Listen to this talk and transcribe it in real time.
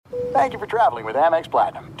Thank you for traveling with Amex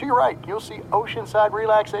Platinum. To your right, you'll see oceanside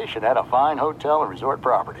relaxation at a fine hotel and resort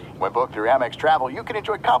property. When booked through Amex Travel, you can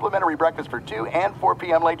enjoy complimentary breakfast for 2 and 4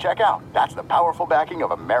 p.m. late checkout. That's the powerful backing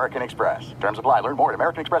of American Express. Terms apply. Learn more at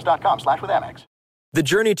americanexpress.com/withAmex. The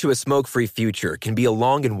journey to a smoke-free future can be a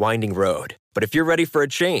long and winding road. But if you're ready for a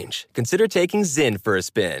change, consider taking Zyn for a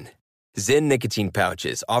spin. Zyn nicotine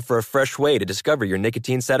pouches offer a fresh way to discover your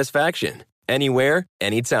nicotine satisfaction. Anywhere,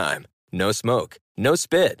 anytime. No smoke, no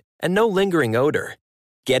spit, and no lingering odor.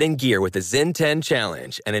 Get in gear with the Zyn 10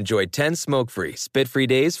 Challenge and enjoy 10 smoke-free, spit-free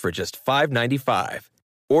days for just $5.95.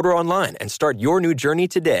 Order online and start your new journey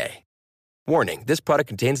today. Warning, this product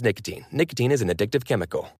contains nicotine. Nicotine is an addictive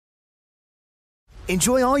chemical.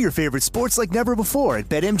 Enjoy all your favorite sports like never before at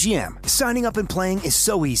BetMGM. Signing up and playing is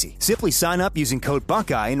so easy. Simply sign up using code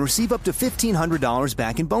Buckeye and receive up to $1,500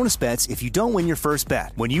 back in bonus bets if you don't win your first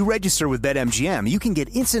bet. When you register with BetMGM, you can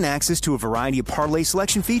get instant access to a variety of parlay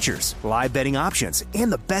selection features, live betting options,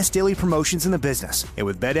 and the best daily promotions in the business. And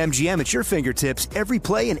with BetMGM at your fingertips, every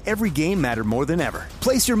play and every game matter more than ever.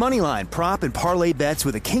 Place your moneyline, prop, and parlay bets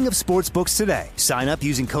with the king of sportsbooks today. Sign up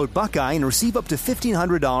using code Buckeye and receive up to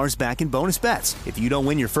 $1,500 back in bonus bets if you don't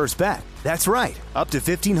win your first bet. That's right, up to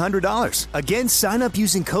 $1,500. Again, sign up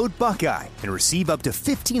using code Buckeye and receive up to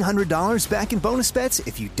 $1,500 back in bonus bets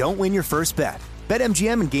if you don't win your first bet.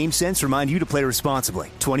 BetMGM and GameSense remind you to play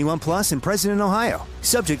responsibly. 21 plus and present in Ohio.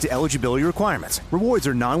 Subject to eligibility requirements. Rewards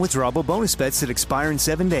are non-withdrawable bonus bets that expire in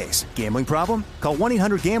 7 days. Gambling problem? Call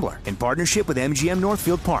 1-800-GAMBLER in partnership with MGM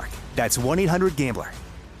Northfield Park. That's 1-800-GAMBLER.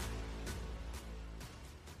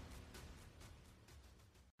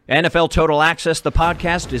 NFL Total Access, the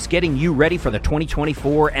podcast, is getting you ready for the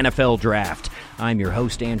 2024 NFL Draft. I'm your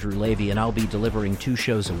host, Andrew Levy, and I'll be delivering 2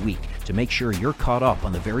 shows a week to make sure you're caught up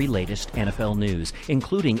on the very latest NFL news,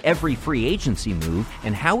 including every free agency move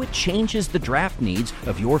and how it changes the draft needs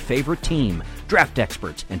of your favorite team. Draft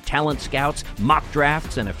experts and talent scouts, mock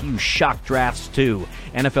drafts, and a few shock drafts, too.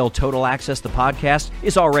 NFL Total Access, the podcast,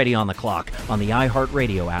 is already on the clock on the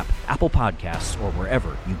iHeartRadio app, Apple Podcasts, or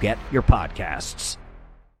wherever you get your podcasts.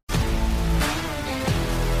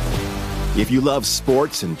 If you love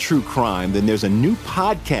sports and true crime, then there's a new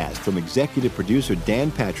podcast from executive producer Dan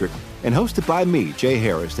Patrick and hosted by me, Jay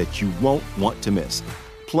Harris, that you won't want to miss.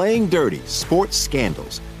 Playing Dirty: Sports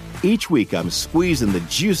Scandals. Each week, I'm squeezing the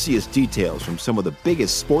juiciest details from some of the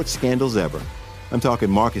biggest sports scandals ever. I'm talking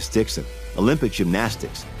Marcus Dixon, Olympic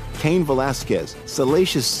gymnastics, Cain Velasquez,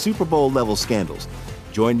 salacious Super Bowl-level scandals.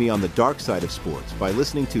 Join me on the dark side of sports by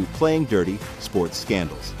listening to Playing Dirty: Sports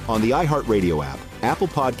Scandals on the iHeartRadio app, Apple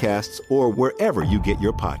Podcasts, or wherever you get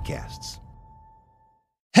your podcasts.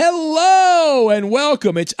 Hello and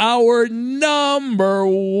welcome. It's our number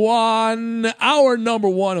one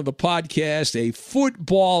of the podcast, a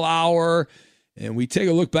football hour. And we take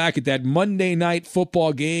a look back at that Monday night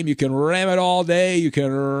football game. You can ram it all day. You can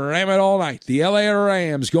ram it all night. The LA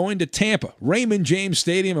Rams going to Tampa, Raymond James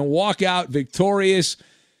Stadium, and walk out victorious.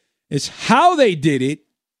 It's how they did it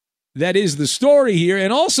that is the story here.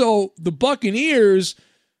 And also the Buccaneers,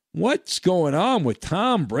 what's going on with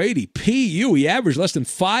Tom Brady? PU, he averaged less than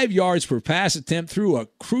 5 yards per pass attempt through a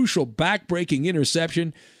crucial back-breaking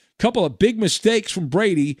interception. Couple of big mistakes from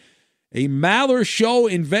Brady. A Maller Show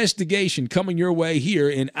investigation coming your way here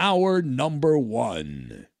in our number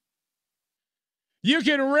one. You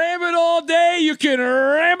can ram it all day. You can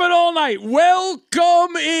ram it all night.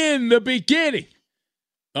 Welcome in the beginning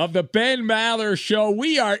of the Ben Maller Show.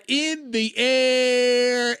 We are in the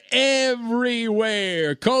air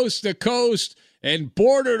everywhere, coast to coast and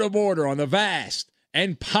border to border on the vast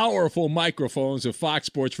and powerful microphones of Fox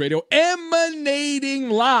Sports Radio, emanating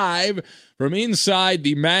live from inside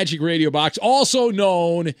the Magic Radio Box, also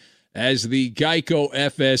known as the Geico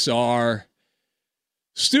FSR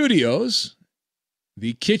Studios.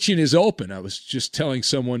 The kitchen is open. I was just telling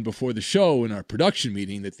someone before the show in our production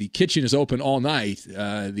meeting that the kitchen is open all night.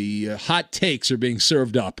 The hot takes are being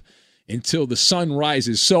served up until the sun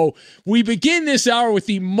rises. So we begin this hour with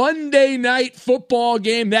the Monday Night Football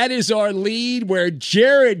game. That is our lead, where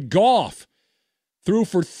Jared Goff threw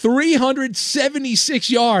for 376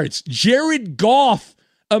 yards. Jared Goff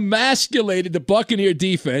emasculated the Buccaneer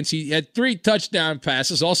defense. He had 3 touchdown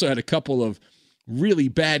passes, also had a couple of really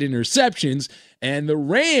bad interceptions. And the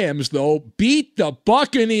Rams, though, beat the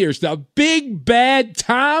Buccaneers. The big, bad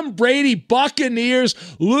Tom Brady Buccaneers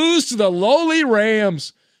lose to the lowly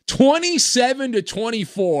Rams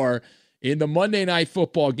 27-24 in the Monday Night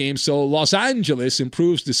Football game. So Los Angeles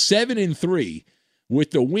improves to 7-3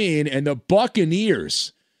 with the win. And the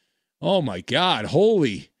Buccaneers, oh my God,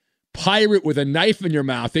 holy pirate with a knife in your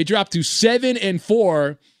mouth. They dropped to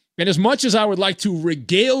 7-4 And as much as I would like to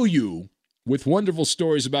regale you with wonderful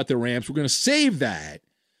stories about the Rams, we're going to save that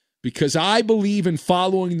because I believe in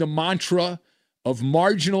following the mantra of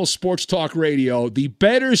marginal sports talk radio. The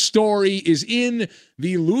better story is in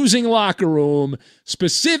the losing locker room.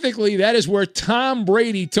 Specifically, that is where Tom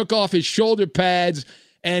Brady took off his shoulder pads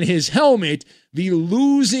and his helmet, the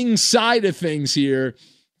losing side of things here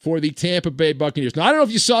for the Tampa Bay Buccaneers. Now, I don't know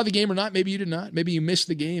if you saw the game or not. Maybe you did not. Maybe you missed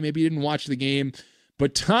the game. Maybe you didn't watch the game.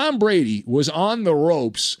 But Tom Brady was on the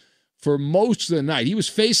ropes for most of the night. He was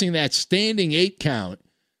facing that standing 8 count.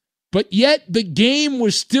 But yet the game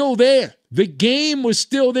was still there. The game was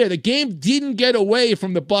still there. The game didn't get away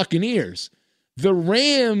from the Buccaneers. The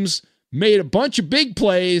Rams made a bunch of big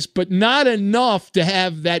plays, but not enough to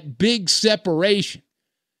have that big separation.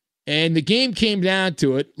 And the game came down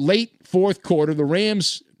to it. Late fourth quarter, the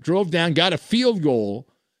Rams drove down, got a field goal.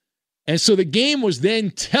 And so the game was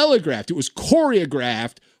then telegraphed. It was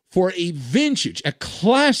choreographed for a vintage, a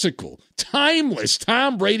classical, timeless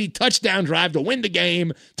Tom Brady touchdown drive to win the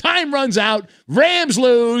game. Time runs out. Rams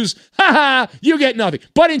lose. Ha ha, you get nothing.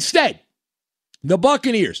 But instead, the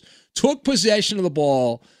Buccaneers took possession of the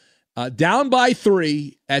ball down by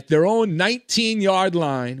 3 at their own 19-yard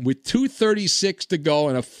line with 2:36 to go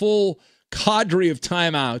and a full cadre of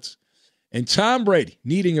timeouts. And Tom Brady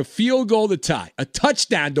needing a field goal to tie, a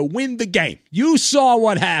touchdown to win the game. You saw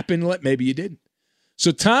what happened. Maybe you didn't.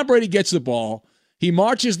 So Tom Brady gets the ball. He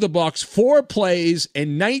marches the Bucs 4 plays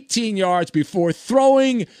and 19 yards before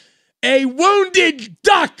throwing a wounded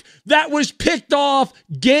duck that was picked off.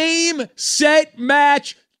 Game, set,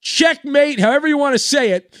 match, checkmate, however you want to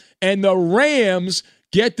say it. And the Rams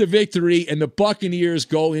get the victory, and the Buccaneers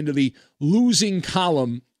go into the losing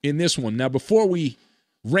column in this one. Now, before we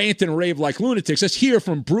rant and rave like lunatics, let's hear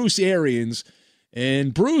from Bruce Arians.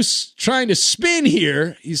 And Bruce trying to spin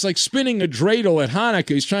here. He's like spinning a dreidel at Hanukkah.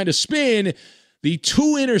 He's trying to spin the 2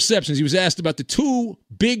 interceptions. He was asked about the 2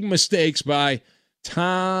 big mistakes by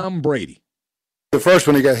Tom Brady. The first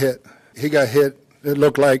one, he got hit. It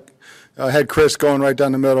looked like had Chris going right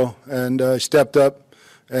down the middle, and stepped up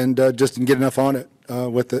and just didn't get enough on it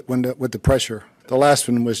with the pressure. The last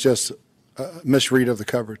one was just a misread of the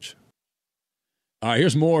coverage. All right,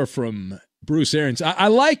 here's more from Bruce Arians. I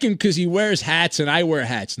like him because he wears hats, and I wear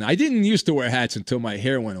hats now. I didn't used to wear hats until my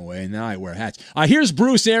hair went away, and now I wear hats. Here's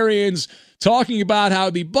Bruce Arians talking about how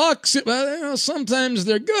the Bucs, sometimes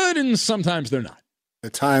they're good and sometimes they're not.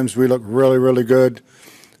 At times we look really, really good,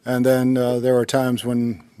 and then there are times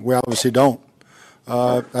when we obviously don't.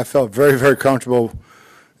 I felt very, very comfortable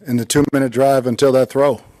in the 2-minute drive until that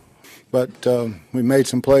throw. But we made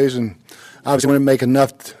some plays, and obviously we didn't make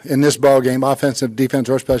enough in this ball game, offensive, defense,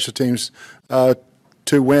 or special teams,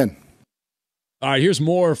 to win. All right, here's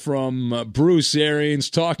more from Bruce Arians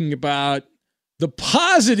talking about the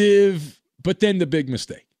positive, but then the big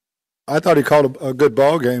mistake. I thought he called a good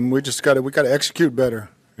ball game. We got to execute better.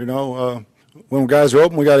 When guys are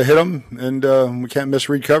open, we got to hit them, and we can't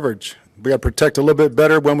misread coverage. We got to protect a little bit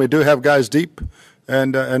better when we do have guys deep,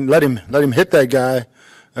 and let him hit that guy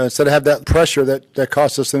instead of have that pressure that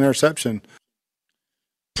cost us an interception.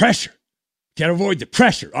 Pressure. Can't avoid the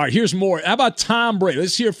pressure. All right, here's more. How about Tom Brady?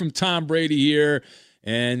 Let's hear from Tom Brady here.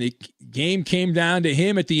 And the game came down to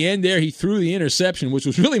him at the end there. He threw the interception, which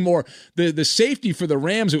was really more the safety for the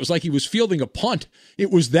Rams. It was like he was fielding a punt. It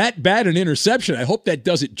was that bad an interception. I hope that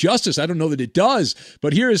does it justice. I don't know that it does.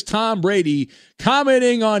 But here is Tom Brady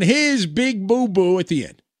commenting on his big boo-boo at the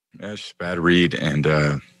end. Yeah, it's just a bad read. And,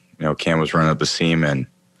 Cam was running up the seam. And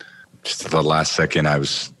just at the last second,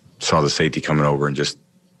 saw the safety coming over and just,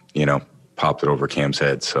 popped it over Cam's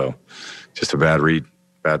head. So just a bad read,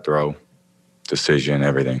 bad throw. Decision,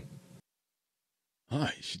 everything. You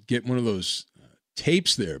should get one of those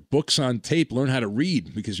tapes there, books on tape, learn how to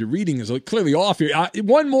read, because your reading is clearly off here.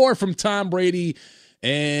 One more from Tom Brady,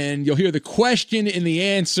 and you'll hear the question and the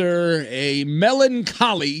answer, a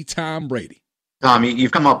melancholy Tom Brady. Tom,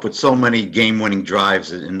 you've come up with so many game-winning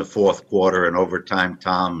drives in the fourth quarter and overtime,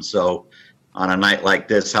 Tom. So on a night like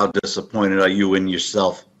this, how disappointed are you in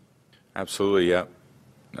yourself? Absolutely, yeah.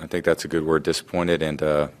 I think that's a good word, disappointed, and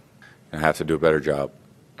I have to do a better job.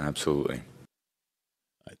 Absolutely.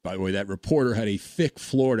 By the way, that reporter had a thick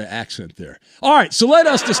Florida accent there. All right, so let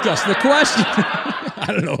us discuss the question. I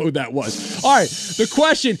don't know who that was. All right, the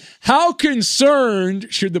question, how concerned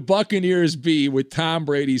should the Buccaneers be with Tom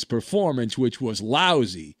Brady's performance, which was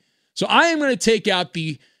lousy? So I am going to take out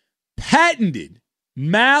the patented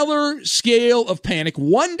Maller scale of panic,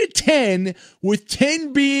 1 to 10, with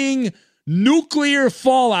 10 being nuclear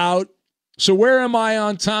fallout. So where am I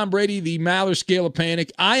on Tom Brady, the Maller scale of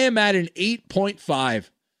panic? I am at an 8.5.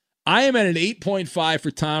 I am at an 8.5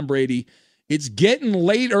 for Tom Brady. It's getting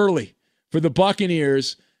late early for the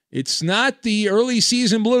Buccaneers. It's not the early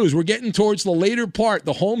season blues. We're getting towards the later part,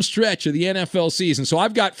 the home stretch of the NFL season. So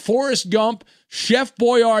I've got Forrest Gump, Chef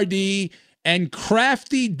Boyardee, and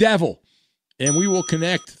Crafty Devil. And we will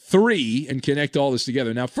connect 3 and connect all this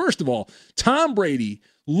together. Now, first of all, Tom Brady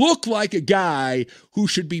looked like a guy who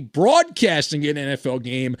should be broadcasting an NFL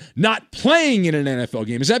game, not playing in an NFL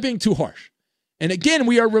game. Is that being too harsh? And again,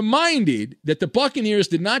 we are reminded that the Buccaneers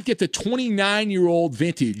did not get the 29-year-old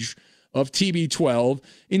vintage of TB12.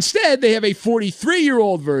 Instead, they have a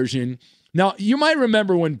 43-year-old version. Now, you might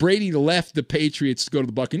remember when Brady left the Patriots to go to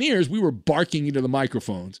the Buccaneers, we were barking into the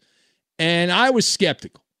microphones. And I was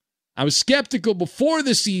skeptical. I was skeptical before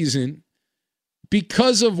the season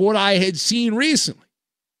because of what I had seen recently.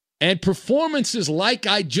 And performances like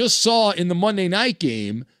I just saw in the Monday night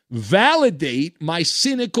game validate my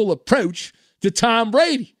cynical approach to Tom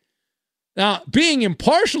Brady. Now, being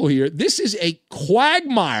impartial here, this is a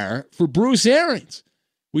quagmire for Bruce Arians.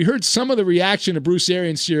 We heard some of the reaction to Bruce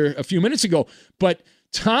Arians here a few minutes ago, but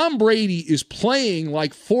Tom Brady is playing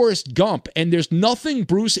like Forrest Gump, and there's nothing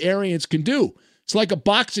Bruce Arians can do. It's like a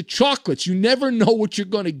box of chocolates. You never know what you're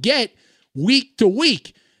going to get week to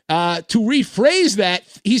week. To rephrase that,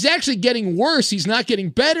 he's actually getting worse. He's not getting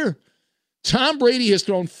better. Tom Brady has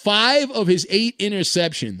thrown 5 of his 8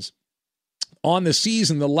 interceptions on the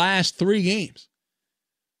season, the last 3 games.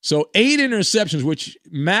 So 8 interceptions, which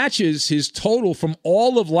matches his total from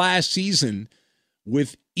all of last season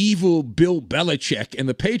with evil Bill Belichick and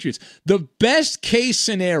the Patriots. The best case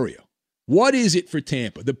scenario, what is it for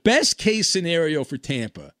Tampa? The best case scenario for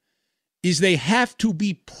Tampa is they have to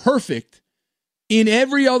be perfect in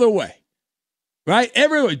every other way, right?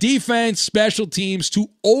 Everywhere, defense, special teams, to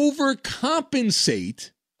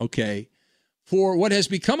overcompensate, okay, for what has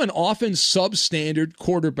become an often substandard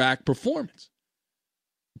quarterback performance.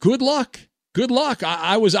 Good luck. Good luck.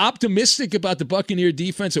 I was optimistic about the Buccaneer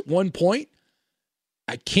defense at one point.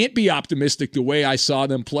 I can't be optimistic the way I saw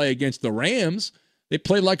them play against the Rams. They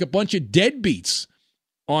played like a bunch of deadbeats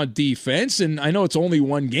on defense, and I know it's only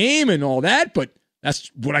one game and all that, but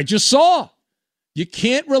that's what I just saw. You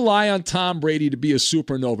can't rely on Tom Brady to be a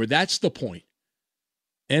supernova. That's the point.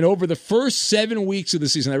 And over the first 7 weeks of the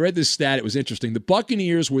season, I read this stat. It was interesting. The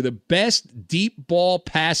Buccaneers were the best deep ball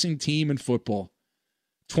passing team in football.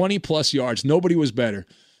 20-plus yards. Nobody was better.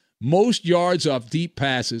 Most yards off deep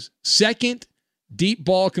passes. Second, deep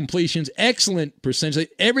ball completions. Excellent percentage.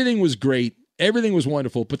 Everything was great. Everything was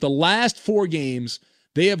wonderful. But the last 4 games,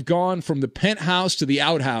 they have gone from the penthouse to the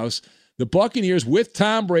outhouse. The Buccaneers with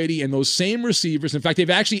Tom Brady and those same receivers. In fact, they've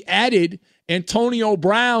actually added Antonio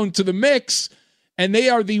Brown to the mix. And they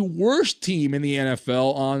are the worst team in the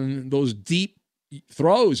NFL on those deep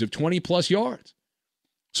throws of 20-plus yards.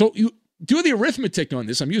 So you do the arithmetic on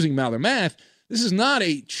this. I'm using Maller math. This is not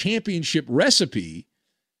a championship recipe.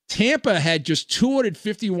 Tampa had just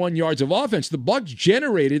 251 yards of offense. The Bucs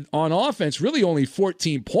generated on offense really only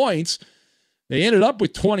 14 points. They ended up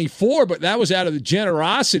with 24, but that was out of the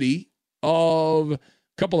generosity of a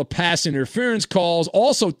couple of pass interference calls.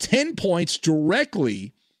 Also 10 points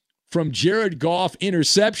directly from Jared Goff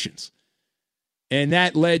interceptions. And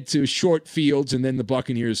that led to short fields, and then the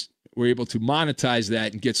Buccaneers were able to monetize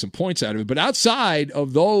that and get some points out of it. But outside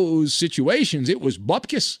of those situations, it was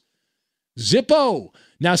bupkis. Zippo.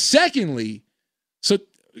 Now, secondly, so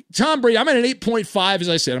Tom Brady, I'm at an 8.5, as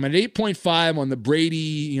I said. I'm at an 8.5 on the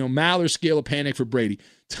Brady, Maller scale of panic for Brady.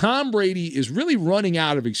 Tom Brady is really running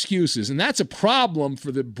out of excuses, and that's a problem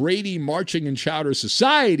for the Brady Marching and Chowder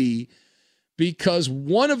Society, because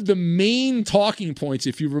one of the main talking points,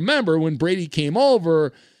 if you remember, when Brady came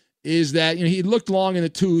over, is that he looked long in the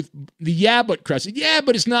tooth. The but crowd said,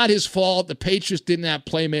 but it's not his fault. The Patriots didn't have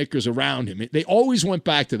playmakers around him. They always went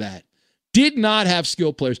back to that. Did not have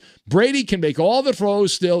skilled players. Brady can make all the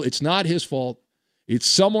throws still. It's not his fault. It's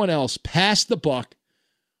someone else. Pass the buck.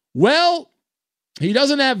 Well, he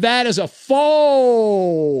doesn't have that as a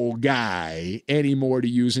fall guy anymore to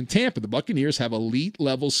use in Tampa. The Buccaneers have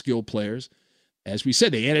elite-level skill players. As we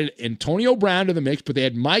said, they added Antonio Brown to the mix, but they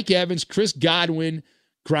had Mike Evans, Chris Godwin,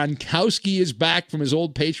 Gronkowski is back from his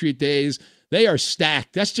old Patriot days. They are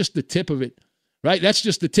stacked. That's just the tip of it, right? That's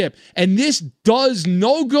just the tip. And this does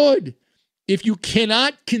no good if you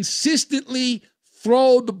cannot consistently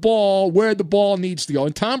throw the ball where the ball needs to go.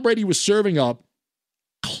 And Tom Brady was serving up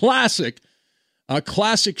classic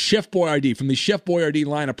Chef Boyardee from the Chef Boyardee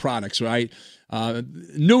line of products, right?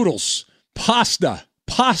 Noodles, pasta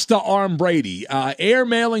arm Brady,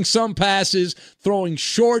 airmailing some passes, throwing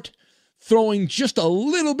short, throwing just a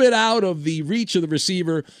little bit out of the reach of the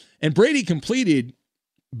receiver. And Brady completed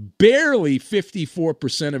barely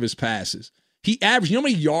 54% of his passes. He averaged, you know how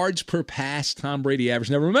many yards per pass Tom Brady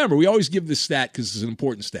averaged? Now remember, we always give this stat because it's an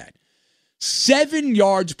important stat. 7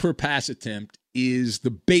 yards per pass attempt is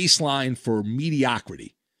the baseline for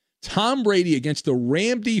mediocrity. Tom Brady against the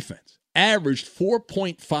Ram defense averaged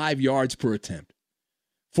 4.5 yards per attempt.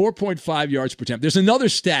 4.5 yards per attempt. There's another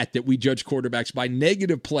stat that we judge quarterbacks by: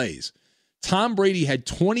 negative plays. Tom Brady had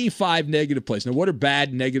 25 negative plays. Now, what are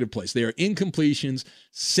bad negative plays? They are incompletions,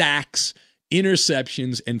 sacks,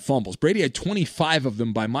 interceptions, and fumbles. Brady had 25 of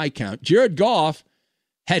them by my count. Jared Goff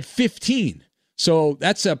had 15. So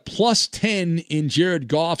that's a plus 10 in Jared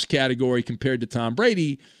Goff's category compared to Tom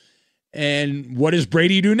Brady. And what does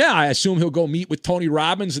Brady do now? I assume he'll go meet with Tony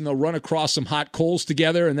Robbins and they'll run across some hot coals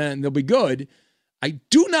together and then they'll be good. I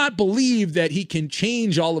do not believe that he can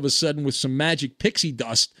change all of a sudden with some magic pixie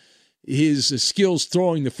dust his skills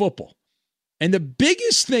throwing the football. And the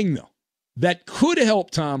biggest thing, though, that could help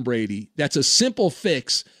Tom Brady, that's a simple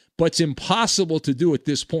fix, but it's impossible to do at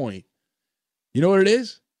this point. You know what it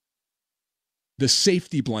is? The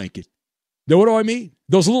safety blanket. Now, what do I mean?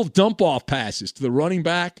 Those little dump-off passes to the running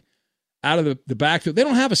back out of the backfield. They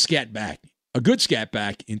don't have a scat back, a good scat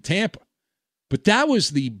back in Tampa. But that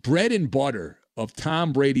was the bread and butter of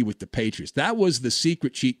Tom Brady with the Patriots. That was the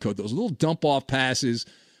secret cheat code. Those little dump-off passes,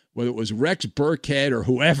 whether it was Rex Burkhead or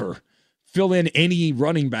whoever, fill in any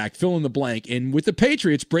running back, fill in the blank. And with the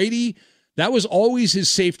Patriots, Brady, that was always his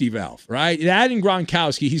safety valve, right? That and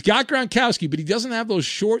Gronkowski. He's got Gronkowski, but he doesn't have those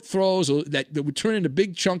short throws that would turn into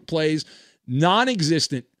big chunk plays,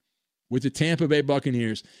 non-existent with the Tampa Bay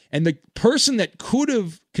Buccaneers. And the person that could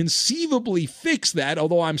have conceivably fixed that,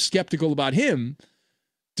 although I'm skeptical about him,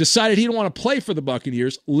 decided he didn't want to play for the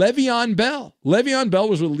Buccaneers, Le'Veon Bell. Le'Veon Bell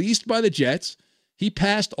was released by the Jets. He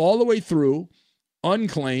passed all the way through,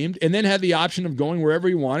 unclaimed, and then had the option of going wherever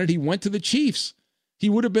he wanted. He went to the Chiefs. He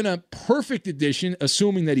would have been a perfect addition,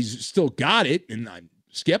 assuming that he's still got it, and I'm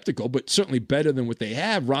skeptical, but certainly better than what they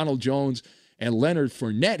have, Ronald Jones and Leonard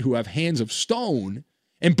Fournette, who have hands of stone.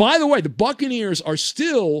 And by the way, the Buccaneers are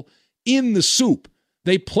still in the soup.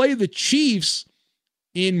 They play the Chiefs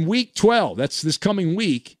in Week 12. That's this coming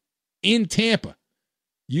week in Tampa.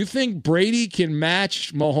 You think Brady can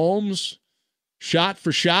match Mahomes shot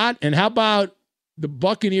for shot? And how about the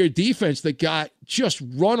Buccaneer defense that got just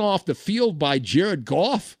run off the field by Jared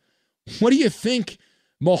Goff? What do you think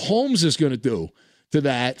Mahomes is going to do to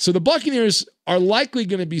that? So the Buccaneers are likely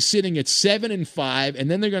going to be sitting at 7-5,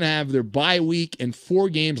 and then they're going to have their bye week and 4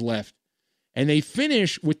 games left. And they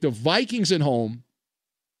finish with the Vikings at home.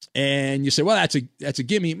 And you say, well, that's a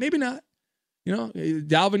gimme. Maybe not. You know,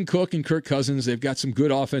 Dalvin Cook and Kirk Cousins, they've got some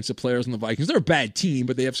good offensive players on the Vikings. They're a bad team,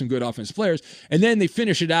 but they have some good offensive players. And then they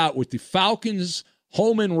finish it out with the Falcons,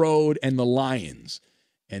 home and road, and the Lions.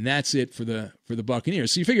 And that's it for the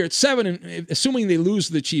Buccaneers. So you figure it's assuming they lose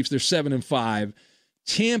to the Chiefs, they're 7-5.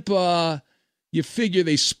 Tampa, you figure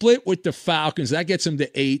they split with the Falcons. That gets them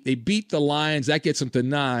to 8. They beat the Lions. That gets them to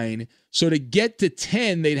 9. So to get to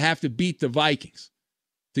 10, they'd have to beat the Vikings.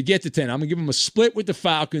 To get to 10, I'm going to give them a split with the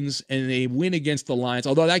Falcons and a win against the Lions,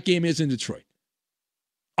 although that game is in Detroit.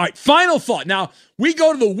 All right, final thought. Now, we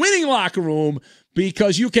go to the winning locker room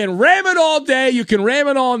because you can ram it all day, you can ram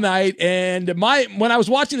it all night. And when I was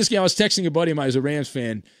watching this game, I was texting a buddy of mine who's a Rams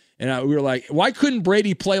fan, and we were like, why couldn't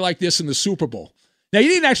Brady play like this in the Super Bowl? Now, he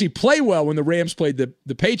didn't actually play well when the Rams played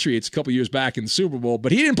the Patriots a couple years back in the Super Bowl,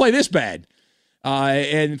 but he didn't play this bad.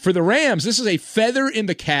 And for the Rams, this is a feather in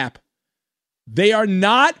the cap. They are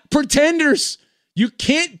not pretenders. You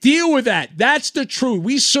can't deal with that. That's the truth.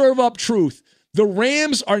 We serve up truth. The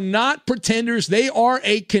Rams are not pretenders. They are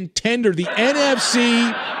a contender. The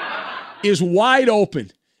NFC is wide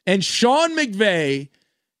open. And Sean McVay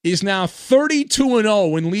is now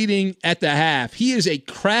 32-0 when leading at the half. He is a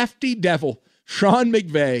crafty devil, Sean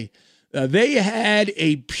McVay. They had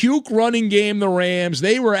a puke running game, the Rams.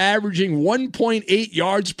 They were averaging 1.8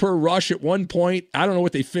 yards per rush at one point. I don't know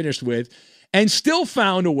what they finished with. And still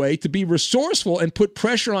found a way to be resourceful and put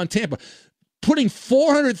pressure on Tampa, putting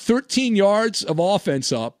 413 yards of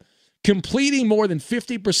offense up, completing more than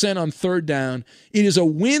 50% on third down. It is a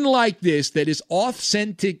win like this that is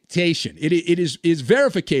authentication. It is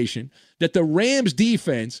verification that the Rams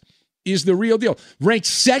defense is the real deal. Ranked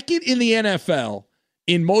second in the NFL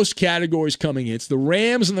in most categories coming in. It's the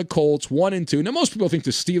Rams and the Colts, 1 and 2. Now, most people think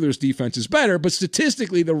the Steelers defense is better, but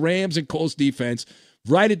statistically, the Rams and Colts defense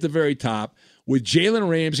right at the very top with Jalen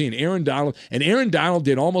Ramsey and Aaron Donald. And Aaron Donald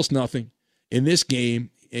did almost nothing in this game.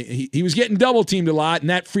 He was getting double-teamed a lot, and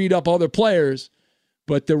that freed up other players.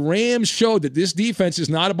 But the Rams showed that this defense is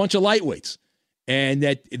not a bunch of lightweights and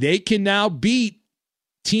that they can now beat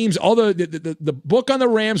teams, all the book on the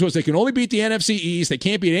Rams was they can only beat the NFC East. They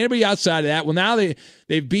can't beat anybody outside of that. Well, now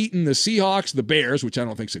they've beaten the Seahawks, the Bears, which I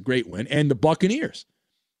don't think is a great win, and the Buccaneers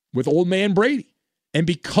with old man Brady. And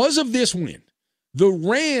because of this win, the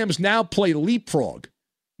Rams now play leapfrog.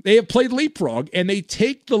 They have played leapfrog, and they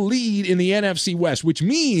take the lead in the NFC West, which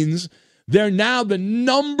means they're now the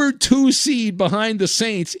number 2 seed behind the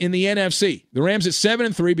Saints in the NFC. The Rams at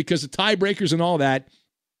 7-3 because of tiebreakers and all that.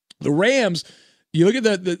 The Rams, you look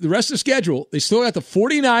at the rest of the schedule, they still got the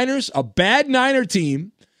 49ers, a bad Niner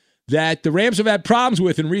team that the Rams have had problems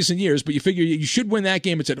with in recent years, but you figure you should win that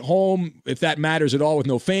game. It's at home, if that matters at all, with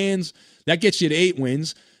no fans. That gets you to 8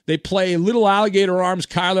 wins. They play little alligator arms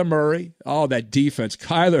Kyler Murray. Oh, that defense.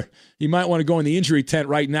 Kyler, you might want to go in the injury tent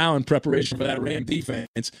right now in preparation for that Ram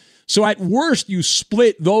defense. So at worst, you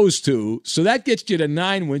split those two. So that gets you to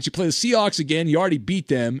 9 wins. You play the Seahawks again. You already beat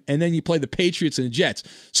them. And then you play the Patriots and the Jets.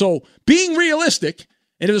 So being realistic,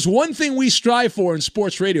 and if there's one thing we strive for in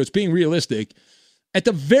sports radio, it's being realistic. At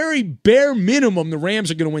the very bare minimum, the Rams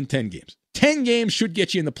are going to win 10 games. 10 games should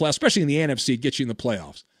get you in the playoffs, especially in the NFC, get you in the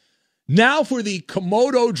playoffs. Now for the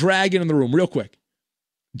Komodo dragon in the room, real quick.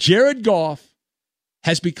 Jared Goff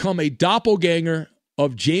has become a doppelganger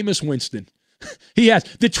of Jameis Winston. He has.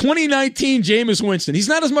 The 2019 Jameis Winston. He's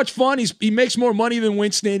not as much fun. He makes more money than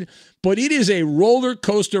Winston, but it is a roller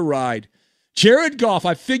coaster ride. Jared Goff,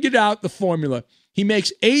 I figured out the formula. He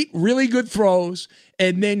makes 8 really good throws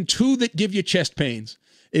and then 2 that give you chest pains.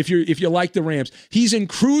 If you like the Rams, he's in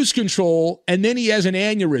cruise control, and then he has an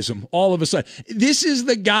aneurysm all of a sudden. This is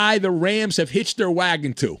the guy the Rams have hitched their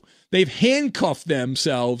wagon to. They've handcuffed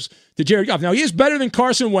themselves to Jared Goff. Now, he is better than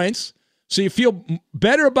Carson Wentz, so you feel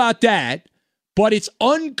better about that, but it's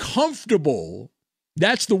uncomfortable.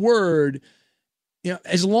 That's the word. You know,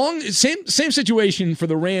 as long same situation for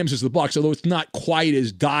the Rams as the Bucs, although it's not quite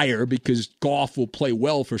as dire because Goff will play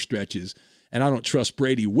well for stretches, and I don't trust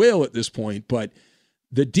Brady will at this point, but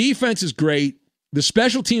the defense is great. The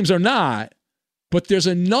special teams are not, but there's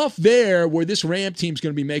enough there where this Ram team's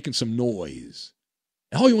going to be making some noise.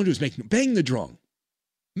 And all you want to do is bang the drum.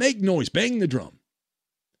 Make noise, bang the drum.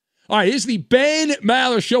 All right, here's the Ben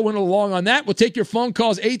Maller Show. Went along on that. We'll take your phone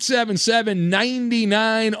calls,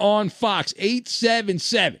 877-99 on Fox,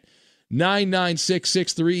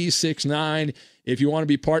 877-996-6369 if you want to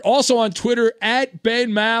be part. Also on Twitter, at Ben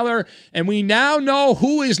Maller. And we now know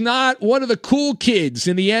who is not one of the cool kids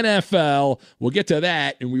in the NFL. We'll get to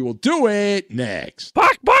that, and we will do it next.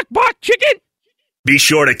 Bark, bark, bark, chicken! Be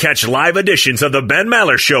sure to catch live editions of the Ben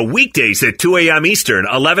Maller Show weekdays at 2 a.m. Eastern,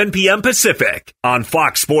 11 p.m. Pacific on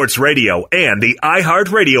Fox Sports Radio and the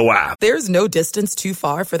iHeartRadio app. There's no distance too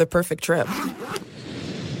far for the perfect trip.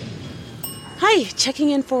 Hi, checking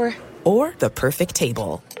in for... Or the perfect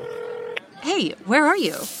table. Hey, where are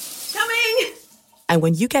you? Coming! And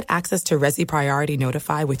when you get access to Resi Priority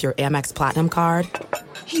Notify with your Amex Platinum card...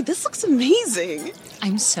 Hey, this looks amazing.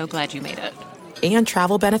 I'm so glad you made it. And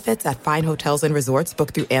travel benefits at fine hotels and resorts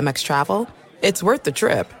booked through Amex Travel, it's worth the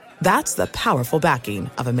trip. That's the powerful backing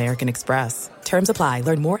of American Express. Terms apply.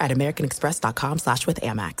 Learn more at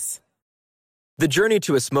americanexpress.com/withAmex. The journey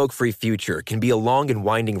to a smoke-free future can be a long and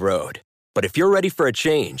winding road. But if you're ready for a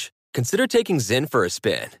change, consider taking Zyn for a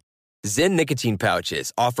spin. Zyn nicotine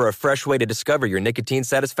pouches offer a fresh way to discover your nicotine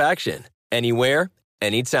satisfaction. Anywhere,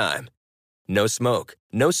 anytime. No smoke,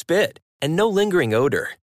 no spit, and no lingering odor.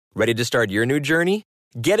 Ready to start your new journey?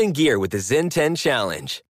 Get in gear with the Zyn 10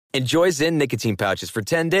 Challenge. Enjoy Zyn nicotine pouches for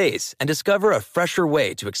 10 days and discover a fresher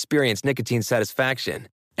way to experience nicotine satisfaction.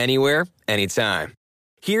 Anywhere, anytime.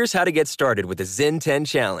 Here's how to get started with the Zyn 10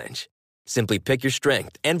 Challenge. Simply pick your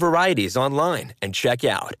strength and varieties online and check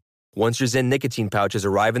out. Once your Zyn nicotine pouches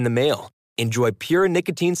arrive in the mail, enjoy pure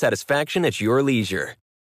nicotine satisfaction at your leisure.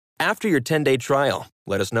 After your 10-day trial,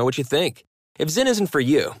 let us know what you think. If Zyn isn't for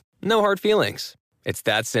you, no hard feelings. It's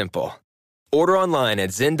that simple. Order online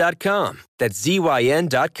at Zyn.com. That's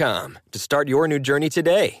ZYN.com to start your new journey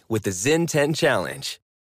today with the Zyn 10 Challenge.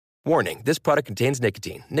 Warning, this product contains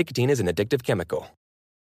nicotine. Nicotine is an addictive chemical.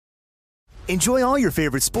 Enjoy all your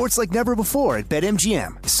favorite sports like never before at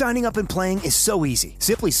BetMGM. Signing up and playing is so easy.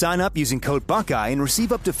 Simply sign up using code Buckeye and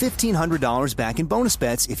receive up to $1,500 back in bonus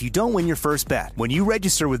bets if you don't win your first bet. When you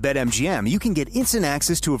register with BetMGM, you can get instant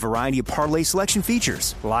access to a variety of parlay selection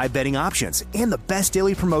features, live betting options, and the best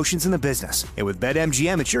daily promotions in the business. And with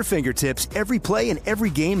BetMGM at your fingertips, every play and every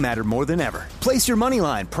game matter more than ever. Place your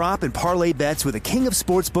moneyline, prop, and parlay bets with the king of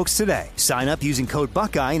sportsbooks today. Sign up using code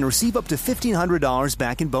Buckeye and receive up to $1,500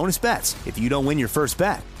 back in bonus bets if you don't win your first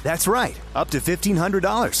bet. That's right, up to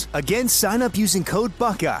 $1,500. Again, sign up using code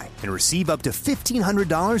Buckeye and receive up to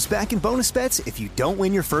 $1,500 back in bonus bets if you don't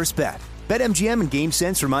win your first bet. BetMGM and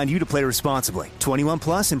GameSense remind you to play responsibly. 21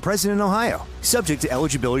 plus and present in Ohio. Subject to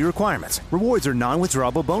eligibility requirements. Rewards are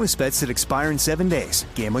non-withdrawable bonus bets that expire in 7 days.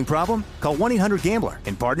 Gambling problem? Call 1-800-GAMBLER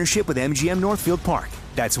in partnership with MGM Northfield Park.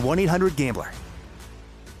 That's 1-800-GAMBLER.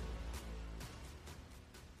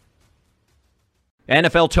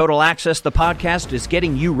 NFL Total Access, the podcast, is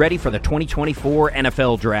getting you ready for the 2024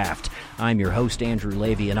 NFL Draft. I'm your host, Andrew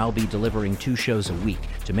Levy, and I'll be delivering 2 shows a week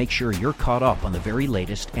to make sure you're caught up on the very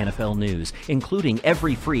latest NFL news, including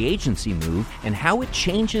every free agency move and how it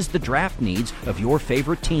changes the draft needs of your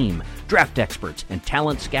favorite team. Draft experts and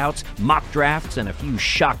talent scouts, mock drafts, and a few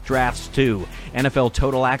shock drafts, too. NFL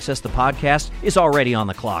Total Access, the podcast, is already on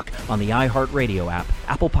the clock on the iHeartRadio app,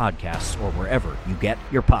 Apple Podcasts, or wherever you get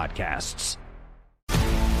your podcasts.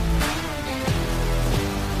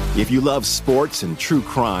 If you love sports and true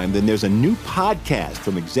crime, then there's a new podcast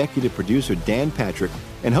from executive producer Dan Patrick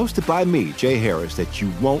and hosted by me, Jay Harris, that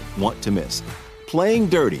you won't want to miss. Playing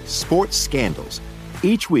Dirty: Sports Scandals.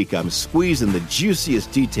 Each week, I'm squeezing the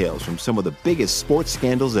juiciest details from some of the biggest sports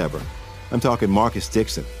scandals ever. I'm talking Marcus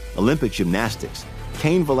Dixon, Olympic gymnastics,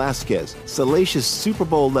 Cain Velasquez, salacious Super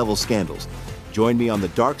Bowl-level scandals. Join me on the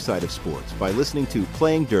dark side of sports by listening to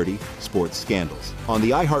Playing Dirty: Sports Scandals on the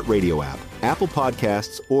iHeartRadio app, Apple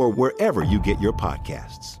Podcasts, or wherever you get your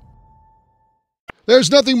podcasts. There's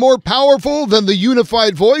nothing more powerful than the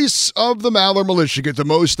unified voice of the Maller Militia. Get the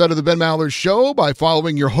most out of the Ben Maller Show by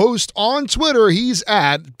following your host on Twitter. He's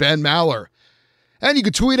at Ben Maller. And you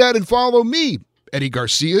can tweet at and follow me, Eddie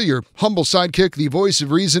Garcia, your humble sidekick, the voice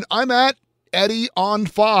of reason. I'm at Eddie on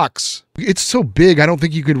Fox. It's so big, I don't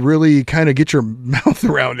think you could really kind of get your mouth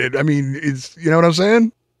around it. I mean, it's, you know what I'm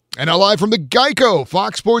saying? And now live from the Geico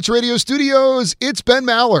Fox Sports Radio studios, it's Ben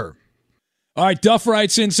Maller. All right, Duff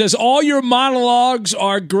writes in, says, all your monologues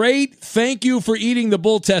are great. Thank you for eating the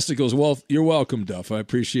bull testicles. Well, you're welcome, Duff. I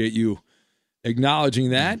appreciate you acknowledging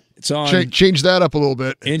that. It's on change that up a little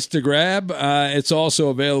bit. Instagram. It's also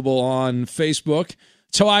available on Facebook.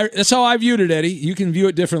 That's how I viewed it, Eddie. You can view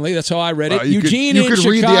it differently. That's how I read it. Eugene in Chicago. You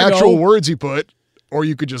could read the actual words he put, or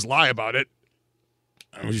you could just lie about it.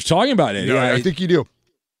 I was just talking about it. No, I think you do.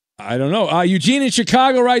 I don't know. Eugene in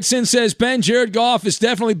Chicago writes in, says, Ben, Jared Goff is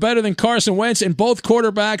definitely better than Carson Wentz, and both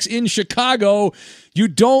quarterbacks in Chicago, you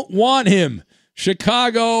don't want him.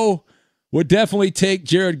 Chicago would definitely take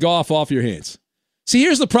Jared Goff off your hands. See,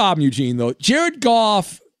 here's the problem, Eugene, though. Jared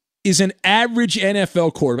Goff is an average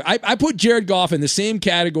NFL quarterback. I put Jared Goff in the same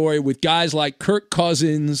category with guys like Kirk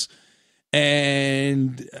Cousins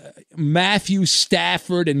and Matthew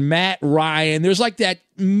Stafford and Matt Ryan. There's like that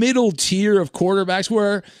middle tier of quarterbacks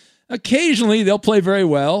where occasionally they'll play very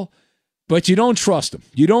well, but you don't trust them.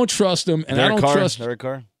 You don't trust them, and Derek I don't Carr, trust Derek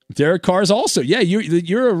Carr. Derek Carr's also. Yeah,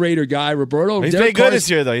 you're a Raider guy, Roberto. He's played good this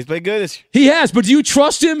year, though. He's played good this year. He has, but do you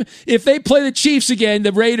trust him if they play the Chiefs again,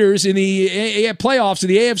 the Raiders, in the playoffs, in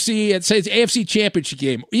the AFC, and say it's AFC Championship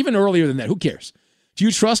game, even earlier than that? Who cares? Do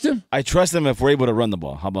you trust him? I trust him if we're able to run the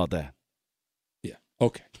ball. How about that? Yeah,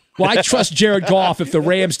 okay. Well, I trust Jared Goff if the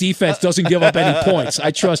Rams defense doesn't give up any points.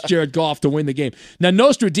 I trust Jared Goff to win the game. Now,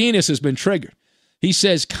 Nostradamus has been triggered. He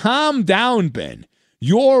says, calm down, Ben.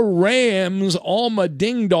 Your Rams, Alma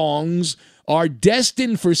Ding Dongs, are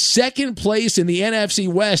destined for second place in the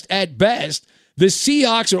NFC West at best. The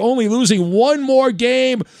Seahawks are only losing one more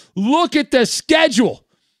game. Look at the schedule,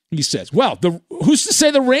 he says. Well, who's to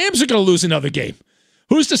say the Rams are going to lose another game?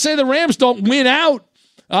 Who's to say the Rams don't win out?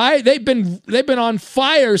 All right, they've been on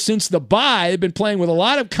fire since the bye. They've been playing with a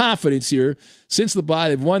lot of confidence here since the bye.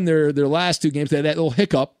 They've won their last 2 games. They had that little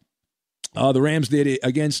hiccup. The Rams did it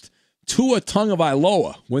against Tua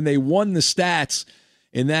Tagovailoa when they won the stats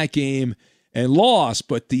in that game and lost.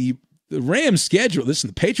 But the Rams' schedule, listen,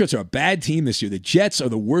 the Patriots are a bad team this year. The Jets are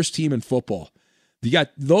the worst team in football. You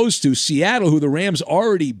got those two, Seattle, who the Rams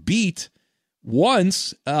already beat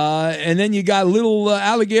once, and then you got little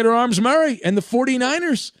Alligator Arms Murray and the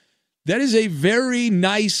 49ers. That is a very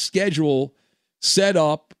nice schedule set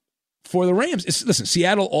up for the Rams. Listen,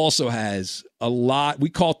 Seattle also has a lot. We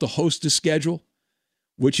call it the hostess schedule,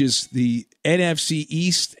 which is the NFC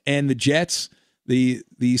East and the Jets. The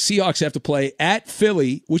Seahawks have to play at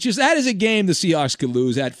Philly, that is a game the Seahawks could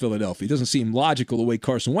lose at Philadelphia. It doesn't seem logical the way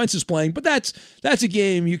Carson Wentz is playing, but that's a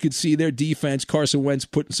game you could see their defense, Carson Wentz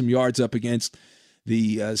putting some yards up against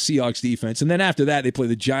the Seahawks defense. And then after that, they play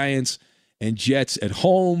the Giants and Jets at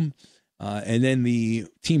home, and then the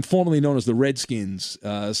team formerly known as the Redskins.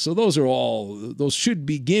 So those should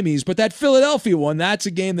be gimmies. But that Philadelphia one, that's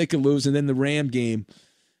a game they could lose. And then the Ram game,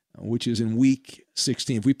 which is in week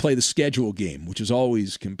 16. If we play the schedule game, which is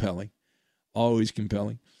always compelling.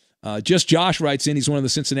 Just Josh writes in. He's one of the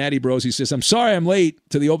Cincinnati bros. He says, I'm sorry I'm late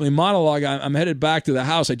to the opening monologue. I'm headed back to the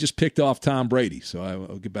house. I just picked off Tom Brady, so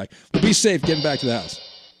I'll get back. But be safe getting back to the house.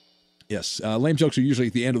 Yes, lame jokes are usually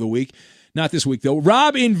at the end of the week. Not this week, though.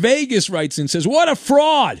 Rob in Vegas writes in, says, what a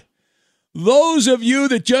fraud. Those of you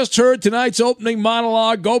that just heard tonight's opening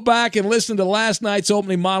monologue, go back and listen to last night's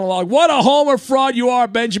opening monologue. What a homer fraud you are,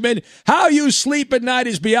 Benjamin. How you sleep at night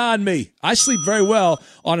is beyond me. I sleep very well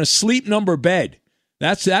on a sleep number bed.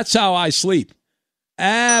 That's how I sleep.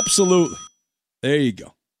 Absolutely. There you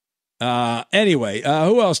go. Anyway,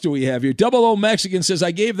 who else do we have here? Double O Mexican says,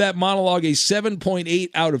 I gave that monologue a 7.8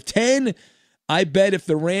 out of 10. I bet if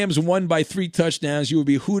the Rams won by 3 touchdowns, you would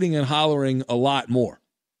be hooting and hollering a lot more.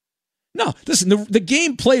 No, listen, the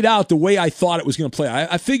game played out the way I thought it was going to play.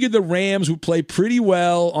 I figured the Rams would play pretty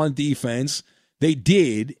well on defense. They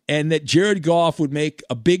did, and that Jared Goff would make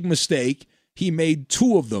a big mistake. He made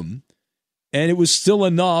 2 of them. And it was still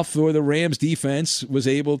enough where the Rams defense was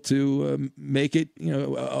able to make it,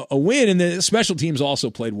 a win. And the special teams also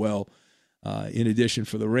played well in addition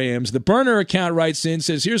for the Rams. The burner account writes in,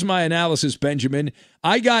 says, here's my analysis, Benjamin.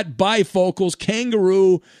 I got bifocals,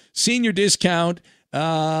 kangaroo, senior discount,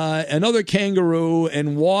 another kangaroo,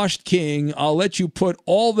 and washed king. I'll let you put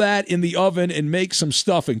all that in the oven and make some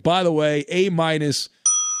stuffing. By the way, A-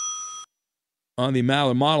 on the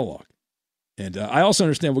Maller monologue. And I also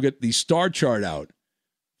understand we'll get the star chart out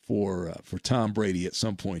for Tom Brady at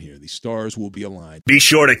some point here. The stars will be aligned. Be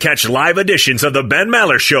sure to catch live editions of the Ben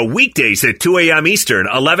Maller Show weekdays at 2 a.m. Eastern,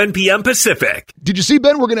 11 p.m. Pacific. Did you see,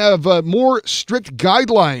 Ben, we're going to have more strict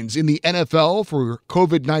guidelines in the NFL for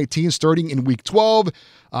COVID-19 starting in Week 12.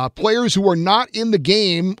 Players who are not in the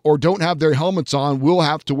game or don't have their helmets on will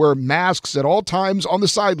have to wear masks at all times on the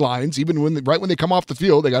sidelines. Even right when they come off the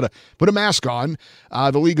field, they got to put a mask on.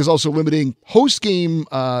 The league is also limiting post-game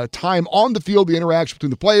time on the field, the interaction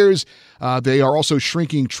between the players. They are also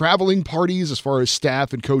shrinking traveling parties as far as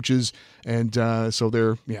staff and coaches, and so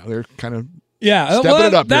they're kind of stepping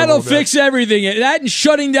it up. That'll fix everything. That and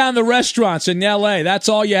shutting down the restaurants in L.A. That's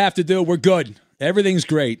all you have to do. We're good. Everything's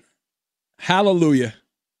great. Hallelujah.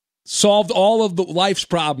 Solved all of the life's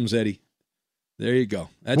problems, Eddie. There you go.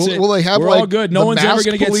 That's it. Will they have We're all good. No one's ever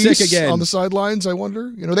going to get sick again on the sidelines? I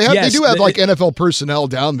wonder. They do have NFL personnel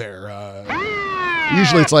down there.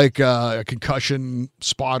 Usually it's like a concussion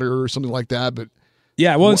spotter or something like that. But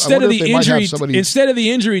yeah, well, instead of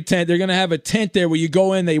the injury tent, they're going to have a tent there where you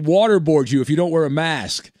go in. They waterboard you if you don't wear a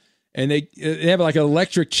mask, and they have like an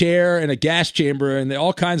electric chair and a gas chamber and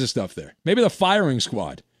all kinds of stuff there. Maybe the firing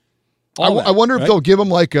squad. I wonder if they'll give them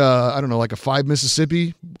like a 5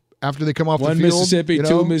 Mississippi after they come off the field. 1 Mississippi,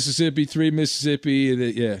 2 Mississippi, 3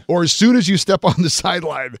 Mississippi. Or as soon as you step on the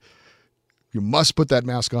sideline, you must put that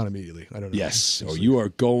mask on immediately. I don't know. Yes, or you are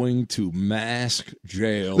going to mask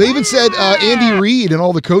jail. They even said Andy Reid and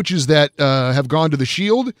all the coaches that have gone to the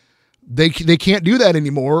Shield, they can't do that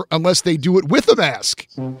anymore unless they do it with a mask.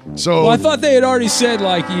 So I thought they had already said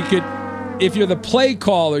like you could. If you're the play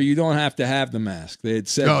caller, you don't have to have the mask. They had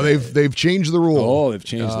said they've changed the rule. Oh, they've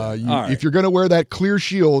changed that. All right. If you're going to wear that clear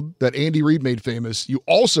shield that Andy Reid made famous, you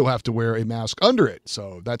also have to wear a mask under it.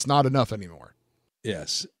 So that's not enough anymore.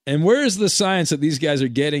 Yes. And where is the science that these guys are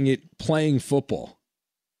getting it playing football?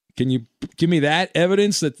 Can you give me that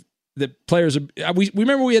evidence that players are? We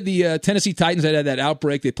remember we had the Tennessee Titans that had that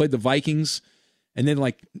outbreak. They played the Vikings, and then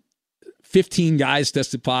 15 guys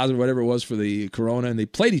tested positive, whatever it was, for the corona, and they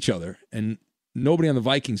played each other, and nobody on the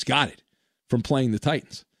Vikings got it from playing the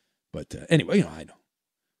Titans. But anyway, I know.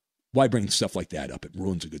 Why bring stuff like that up? It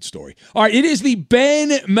ruins a good story. All right, it is the Ben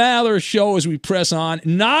Maller Show as we press on.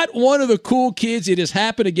 Not one of the cool kids. It has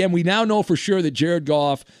happened again. We now know for sure that Jared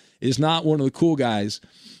Goff is not one of the cool guys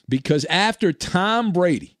because after Tom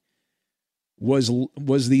Brady was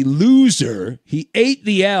the loser, he ate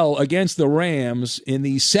the L against the Rams in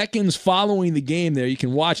the seconds following the game there. You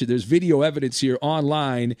can watch it. There's video evidence here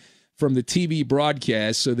online from the TV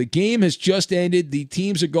broadcast. So the game has just ended. The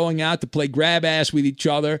teams are going out to play grab ass with each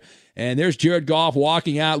other. And there's Jared Goff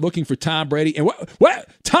walking out looking for Tom Brady. And what?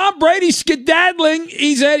 Tom Brady's skedaddling.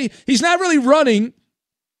 He's not really running.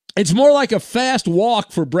 It's more like a fast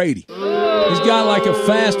walk for Brady. He's got like a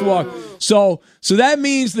fast walk. So that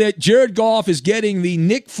means that Jared Goff is getting the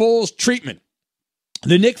Nick Foles treatment,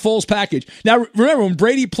 the Nick Foles package. Now, remember, when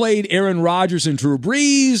Brady played Aaron Rodgers and Drew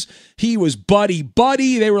Brees, he was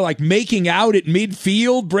buddy-buddy. They were like making out at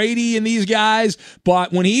midfield, Brady and these guys.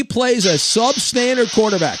 But when he plays a substandard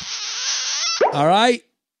quarterback, all right,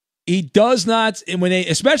 he does not, and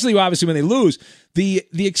especially obviously when they lose, the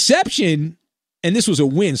exception, and this was a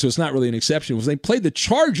win, so it's not really an exception, was they played the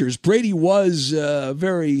Chargers. Brady was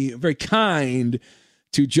very, very kind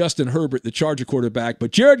to Justin Herbert, the Charger quarterback.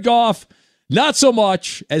 But Jared Goff, not so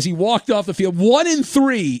much, as he walked off the field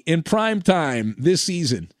 1-3 in prime time this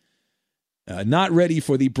season. Not ready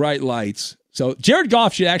for the bright lights. So Jared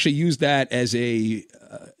Goff should actually use that as a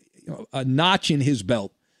notch in his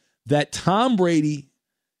belt, that Tom Brady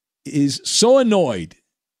is so annoyed,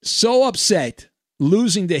 so upset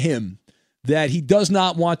losing to him that he does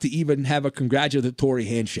not want to even have a congratulatory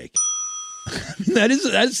handshake.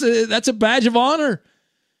 That's a badge of honor.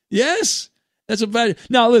 Yes, that's a badge.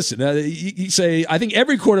 Now, listen, you say, I think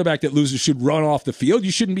every quarterback that loses should run off the field.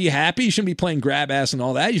 You shouldn't be happy. You shouldn't be playing grab ass and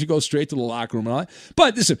all that. You should go straight to the locker room and all that.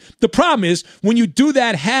 But listen, the problem is when you do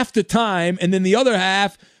that half the time and then the other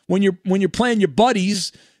half, when you're playing your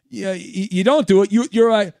buddies, you don't do it.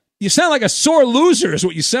 You sound like a sore loser is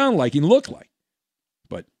what you sound like and look like.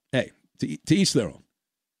 But, hey, to each their own.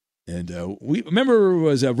 And we remember it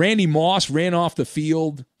was Randy Moss ran off the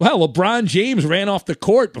field. Well, LeBron James ran off the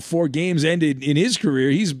court before games ended in his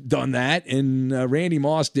career. He's done that. And Randy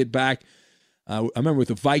Moss did back, I remember with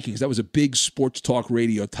the Vikings. That was a big sports talk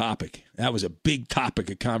radio topic. That was a big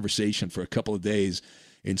topic of conversation for a couple of days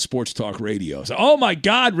in sports talk radio. So, oh my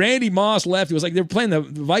God, Randy Moss left. It was like they were playing the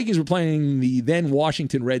Vikings were playing the then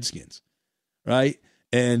Washington Redskins, right?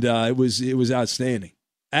 And it was outstanding,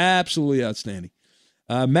 absolutely outstanding.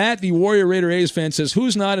 Matt, the Warrior Raider A's fan, says,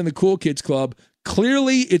 "Who's not in the Cool Kids Club?"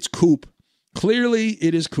 Clearly, it's Coop. Clearly,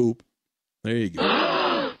 it is Coop. There you go.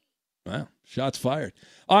 Wow, shots fired.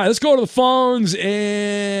 All right, let's go to the phones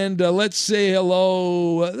and let's say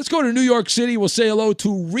hello. Let's go to New York City. We'll say hello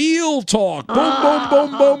to Real Talk. Boom, boom,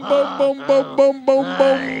 boom, boom, boom, boom, boom, boom, boom,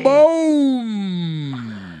 boom, boom.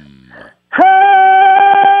 Hey,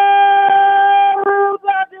 we're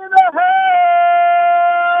back in the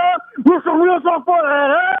house with some Real Talk for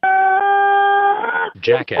that.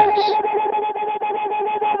 Jackass.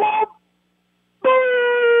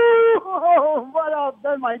 Oh, what up,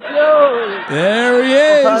 Ben, my Joe? There he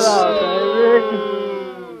is.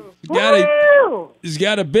 What up, He's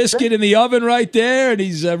got a biscuit in the oven right there, and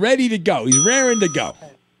he's ready to go. He's raring to go.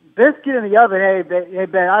 Biscuit in the oven. Hey,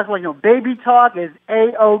 Ben, I was like, baby talk is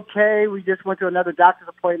A-OK. We just went to another doctor's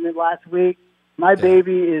appointment last week. My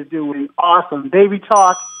baby is doing awesome. Baby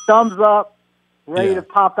talk, thumbs up, ready to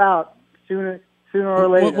pop out sooner or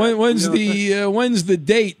later. When's the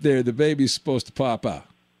date there the baby's supposed to pop out?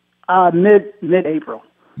 Mid-April.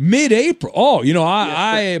 Mid-April. Oh,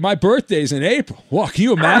 my birthday's in April. Well, can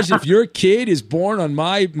you imagine if your kid is born on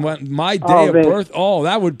my day of birth? Oh,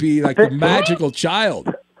 that would be like the magical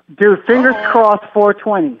child. Dude, fingers crossed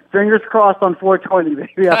 420. Fingers crossed on 420,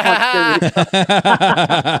 baby.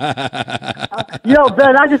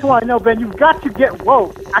 Ben, I just want to know, Ben, you've got to get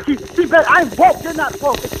woke. Ben, I'm woke. You're not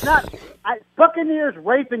woke. It's not. Buccaneers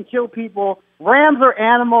rape and kill people. Rams are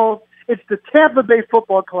animals. It's the Tampa Bay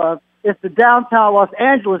Football Club. It's the downtown Los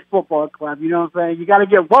Angeles Football Club. You know what I'm saying? You got to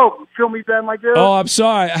get woke. Feel me, Ben, my dude? Oh, I'm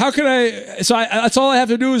sorry. How can I? So that's all I have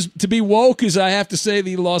to do is to be woke. Is I have to say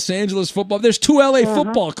the Los Angeles Football. There's two LA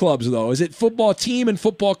football clubs though. Is it football team and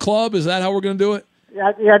football club? Is that how we're going to do it?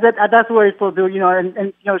 Yeah. That's the way it's supposed to do.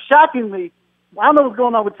 And shockingly, I don't know what's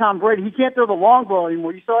going on with Tom Brady. He can't throw the long ball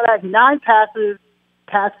anymore. You saw that 9 passes.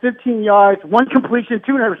 Past 15 yards, 1 completion,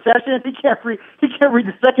 2 interceptions. He can't read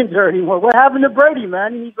the secondary anymore. What happened to Brady,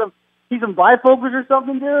 man? He's some bifocals or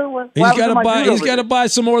something, dude. He's got to buy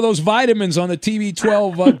some more of those vitamins on the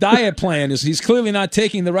TB12 diet plan. He's clearly not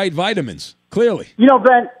taking the right vitamins. Clearly,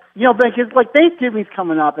 Ben, because like Thanksgiving's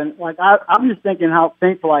coming up, and like I'm just thinking how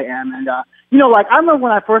thankful I am, and I remember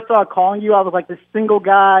when I first started calling you, I was like this single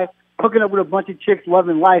guy hooking up with a bunch of chicks,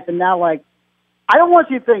 loving life, and now like. I don't want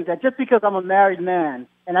you to think that just because I'm a married man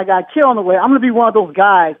and I got a kid on the way, I'm going to be one of those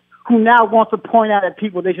guys who now wants to point out at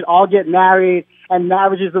people they should all get married and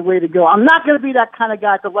marriage is the way to go. I'm not going to be that kind of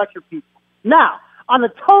guy to lecture people. Now, on a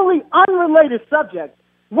totally unrelated subject,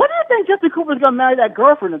 what do you think Justin Cooper's going to marry that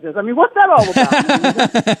girlfriend of his? I mean, what's that all about?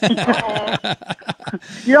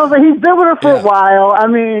 He's been with her for a while. I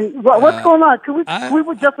mean, what's going on? Can we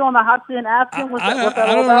put Justin on the hot seat and ask him what's that all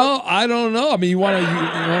about? I don't know. I mean, you want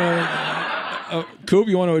to... Coop,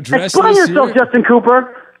 you want to address Explain yourself, Justin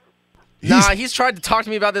Cooper. Nah, he's tried to talk to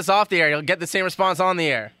me about this off the air. He'll get the same response on the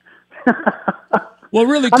air. Well,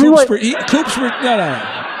 really,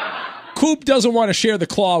 Coop doesn't want to share the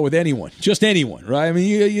claw with anyone, just anyone, right? I mean,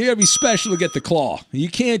 you got to be special to get the claw. He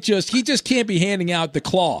just can't be handing out the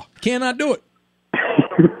claw. Cannot do it.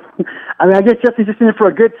 I mean, I guess Justin's just in it for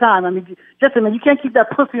a good time. I mean, Justin, man, you can't keep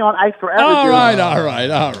that pussy on ice forever. All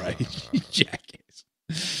right.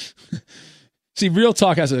 Jackass. See, Real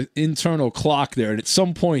Talk has an internal clock there, and at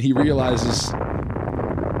some point he realizes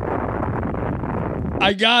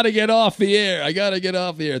I got to get off the air.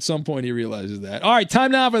 At some point, he realizes that. All right,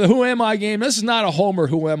 time now for the Who Am I game. This is not a Homer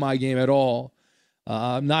Who Am I game at all.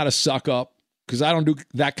 I'm not a suck-up because I don't do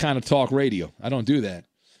that kind of talk radio. I don't do that.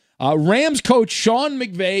 Rams coach Sean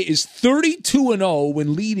McVay is 32-0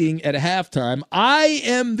 when leading at halftime. I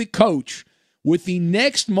am the coach with the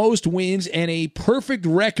next most wins and a perfect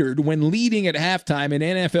record when leading at halftime in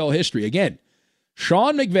NFL history. Again,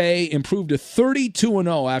 Sean McVay improved to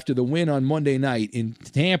 32-0 after the win on Monday night in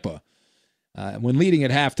Tampa when leading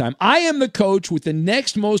at halftime. I am the coach with the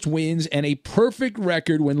next most wins and a perfect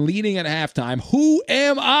record when leading at halftime. Who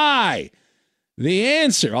am I? The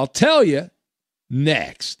answer, I'll tell you,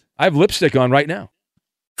 next. I have lipstick on right now.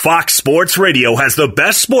 Fox Sports Radio has the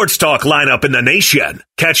best sports talk lineup in the nation.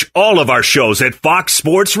 Catch all of our shows at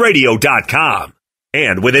foxsportsradio.com.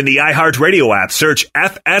 And within the iHeartRadio app, search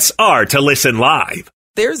FSR to listen live.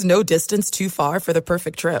 There's no distance too far for the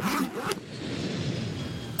perfect trip.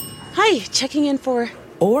 Hi, checking in for...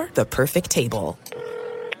 Or the perfect table.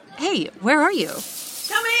 Hey, where are you?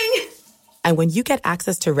 Coming! And when you get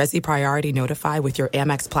access to Resi Priority Notify with your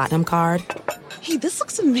Amex Platinum card... Hey, this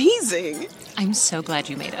looks amazing. I'm so glad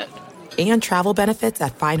you made it. And travel benefits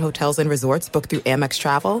at fine hotels and resorts booked through Amex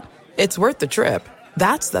Travel, it's worth the trip.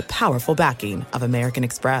 That's the powerful backing of American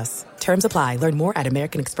Express. Terms apply. Learn more at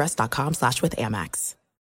americanexpress.com/withAmex.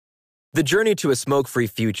 The journey to a smoke-free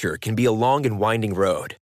future can be a long and winding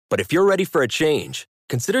road. But if you're ready for a change,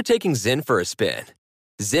 consider taking Zyn for a spin.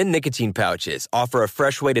 Zyn nicotine pouches offer a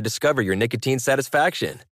fresh way to discover your nicotine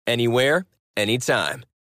satisfaction. Anywhere, anytime.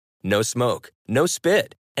 No smoke, no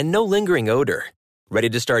spit, and no lingering odor.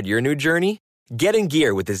 Ready to start your new journey? Get in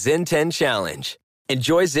gear with the Zyn 10 Challenge.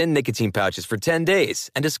 Enjoy Zyn nicotine pouches for 10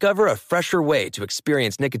 days and discover a fresher way to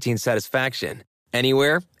experience nicotine satisfaction.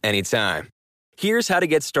 Anywhere, anytime. Here's how to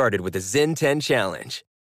get started with the Zyn 10 Challenge.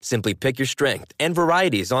 Simply pick your strength and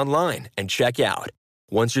varieties online and check out.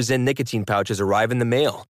 Once your Zyn nicotine pouches arrive in the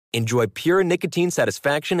mail, enjoy pure nicotine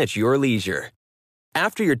satisfaction at your leisure.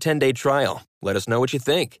 After your 10-day trial, let us know what you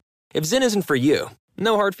think. If Zyn isn't for you,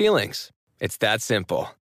 no hard feelings. It's that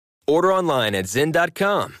simple. Order online at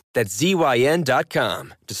Zyn.com, that's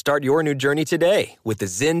ZYN.com, to start your new journey today with the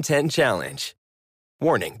Zyn 10 Challenge.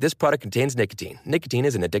 Warning, this product contains nicotine. Nicotine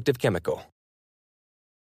is an addictive chemical.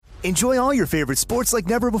 Enjoy all your favorite sports like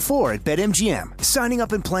never before at BetMGM. Signing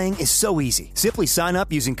up and playing is so easy. Simply sign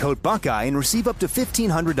up using code Buckeye and receive up to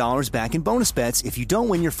 $1,500 back in bonus bets if you don't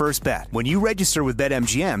win your first bet. When you register with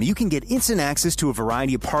BetMGM, you can get instant access to a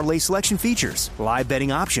variety of parlay selection features, live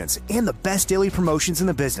betting options, and the best daily promotions in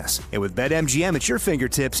the business. And with BetMGM at your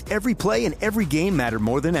fingertips, every play and every game matter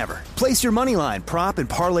more than ever. Place your moneyline, prop, and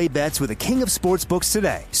parlay bets with the king of sportsbooks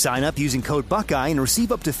today. Sign up using code Buckeye and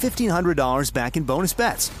receive up to $1,500 back in bonus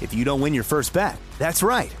bets if you don't win your first bet. That's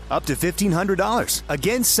right, up to $1,500.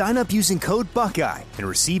 Again, sign up using code Buckeye and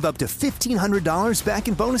receive up to $1,500 back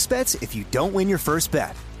in bonus bets if you don't win your first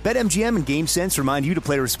bet. BetMGM and GameSense remind you to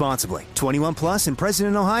play responsibly. 21 plus and present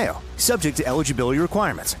in Ohio. Subject to eligibility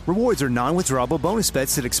requirements. Rewards are non-withdrawable bonus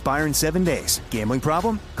bets that expire in 7 days. Gambling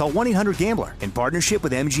problem? Call 1-800-GAMBLER in partnership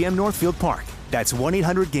with MGM Northfield Park. That's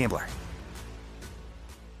 1-800-GAMBLER.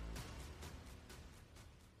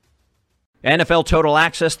 NFL Total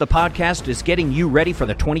Access, the podcast, is getting you ready for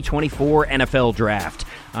the 2024 NFL Draft.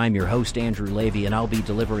 I'm your host, Andrew Levy, and I'll be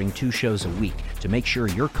delivering 2 shows a week to make sure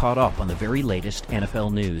you're caught up on the very latest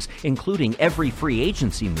NFL news, including every free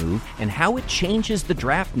agency move and how it changes the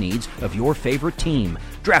draft needs of your favorite team.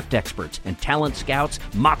 Draft experts and talent scouts,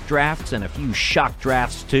 mock drafts, and a few shock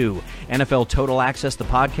drafts, too. NFL Total Access, the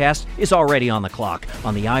podcast, is already on the clock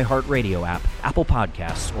on the iHeartRadio app, Apple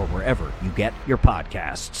Podcasts, or wherever you get your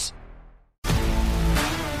podcasts.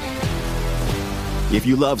 If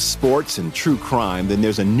you love sports and true crime, then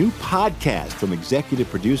there's a new podcast from executive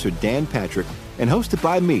producer Dan Patrick and hosted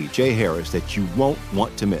by me, Jay Harris, that you won't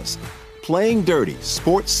want to miss. Playing Dirty: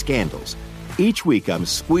 Sports Scandals. Each week, I'm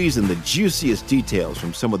squeezing the juiciest details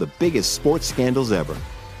from some of the biggest sports scandals ever.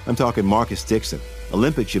 I'm talking Marcus Dixon,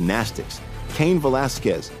 Olympic gymnastics, Cain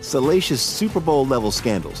Velasquez, salacious Super Bowl-level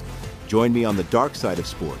scandals. Join me on the dark side of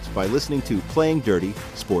sports by listening to Playing Dirty: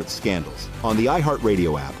 Sports Scandals on the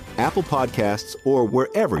iHeartRadio app, Apple Podcasts, or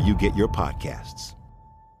wherever you get your podcasts.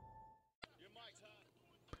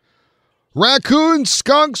 Raccoons,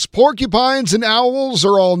 skunks, porcupines, and owls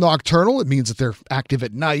are all nocturnal. It means that they're active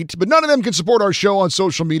at night, but none of them can support our show on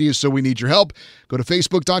social media, so we need your help. Go to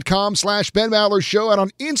Facebook.com/Ben Maller Show, and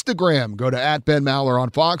on Instagram, go to @BenMaller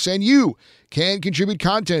on Fox, and you can contribute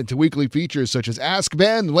content to weekly features such as Ask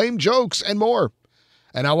Ben, Lame Jokes, and more.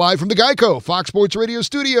 And now live from the Geico Fox Sports Radio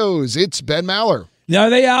studios, it's Ben Maller. Now, are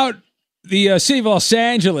they out The city of Los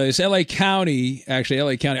Angeles, LA County, are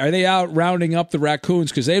they out rounding up the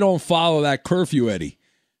raccoons? Because they don't follow that curfew, Eddie,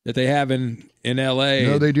 that they have in LA.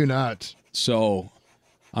 No, they do not. So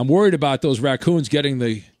I'm worried about those raccoons getting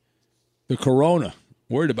the corona.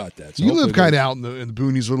 Worried about that. So you live kind of out in the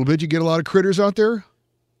boonies a little bit. You get a lot of critters out there?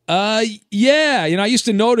 Yeah. I used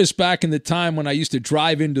to notice back in the time when I used to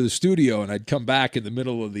drive into the studio and I'd come back in the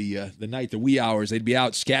middle of the night, the wee hours, they'd be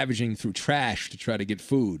out scavenging through trash to try to get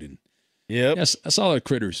food. And yes, I saw the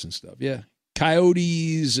critters and stuff. Yeah.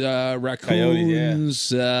 Coyotes, raccoons,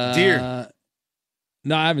 deer.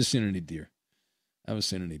 No, I haven't seen any deer.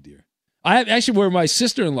 I have actually where my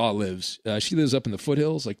sister-in-law lives. She lives up in the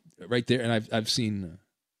foothills, like right there, and I've seen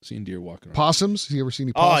deer walking around. Possums? You ever seen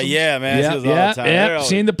any possums? Oh yeah, man. Yeah.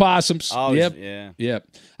 Seen the possums. Always, Yep.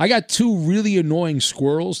 I got two really annoying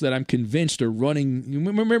squirrels that I'm convinced are running. You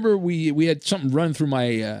remember we had something run through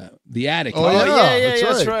my the attic. Oh yeah,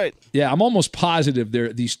 that's right. Yeah, I'm almost positive there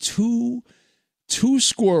are these two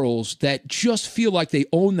squirrels that just feel like they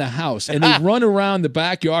own the house, and they run around the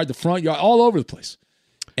backyard, the front yard, all over the place.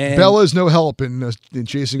 And Bella's no help in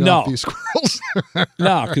chasing off these squirrels.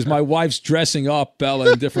 No, because my wife's dressing up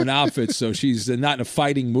Bella in different outfits, so she's not in a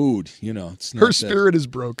fighting mood. It's not her spirit is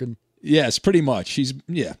broken. Yes, pretty much.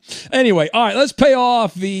 Anyway, all right, let's pay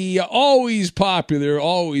off the always popular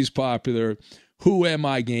Who Am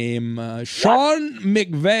I game. Sean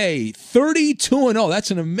McVay, 32-0. That's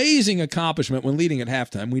an amazing accomplishment when leading at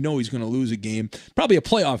halftime. We know he's going to lose a game, probably a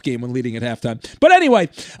playoff game when leading at halftime. But anyway,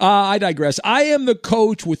 I digress. I am the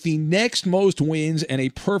coach with the next most wins and a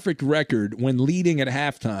perfect record when leading at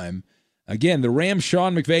halftime. Again, the Rams,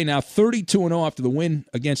 Sean McVay, now 32-0 after the win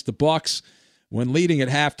against the Bucs when leading at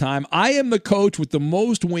halftime. I am the coach with the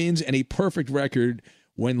most wins and a perfect record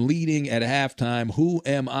when leading at halftime. Who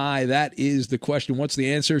am I? That is the question. What's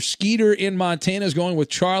the answer? Skeeter in Montana is going with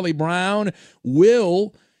Charlie Brown.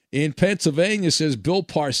 Will in Pennsylvania says Bill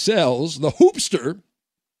Parcells. The Hoopster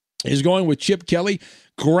is going with Chip Kelly.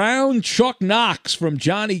 Ground Chuck Knox from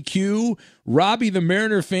Johnny Q. Robbie the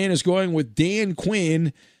Mariner fan is going with Dan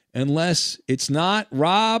Quinn. Unless it's not.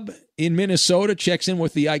 Rob in Minnesota checks in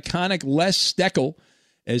with the iconic Les Steckel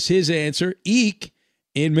as his answer. Eek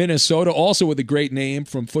in Minnesota, also with a great name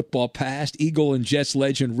from football past, Eagle and Jets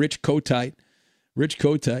legend Rich Kotite.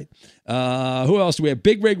 Who else do we have?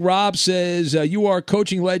 Big Rig Rob says, you are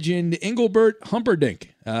coaching legend Engelbert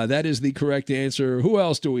Humperdinck. That is the correct answer. Who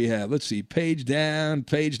else do we have? Let's see. Page down.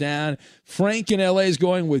 Frank in L.A. is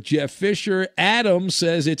going with Jeff Fisher. Adam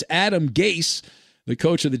says it's Adam Gase, the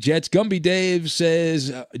coach of the Jets. Gumby Dave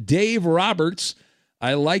says Dave Roberts.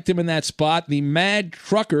 I liked him in that spot. The Mad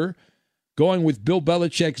Trucker going with Bill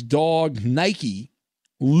Belichick's dog, Nike.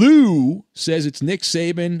 Lou says it's Nick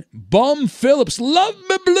Saban. Bum Phillips, love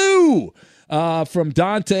me blue. From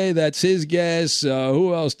Dante, that's his guess.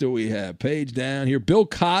 Who else do we have? Page down here. Bill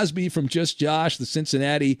Cosby from Just Josh, the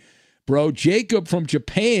Cincinnati bro. Jacob from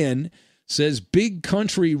Japan says Big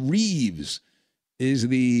Country Reeves is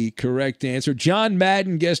the correct answer. John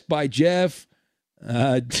Madden, guessed by Jeff.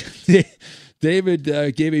 David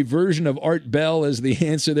gave a version of Art Bell as the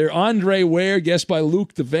answer there. Andre Ware, guessed by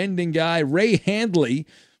Luke, the vending guy. Ray Handley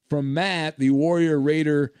from Matt, the Warrior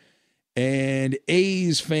Raider and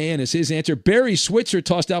A's fan, is his answer. Barry Switzer,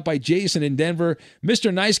 tossed out by Jason in Denver.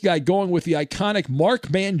 Mr. Nice Guy going with the iconic Mark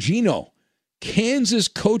Mangino, Kansas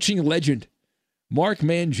coaching legend. Mark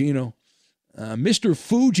Mangino. Mr.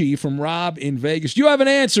 Fuji from Rob in Vegas. Do you have an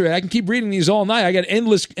answer? I can keep reading these all night. I got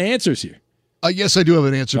endless answers here. Yes, I do have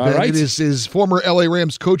an answer, Ben. Right. It is former LA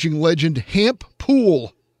Rams coaching legend Hamp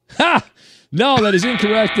Poole. Ha! No, that is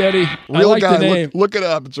incorrect, Eddie. Real I like guy. the name. Look it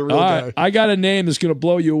up. It's a real guy. I got a name that's going to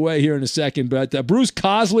blow you away here in a second. But Bruce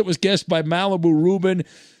Coslett was guessed by Malibu Rubin.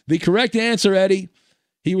 The correct answer, Eddie,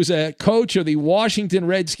 he was a coach of the Washington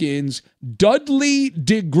Redskins. Dudley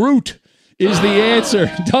DeGroot is the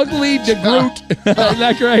answer. Dudley DeGroot. Isn't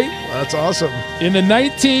that great? That's awesome. In the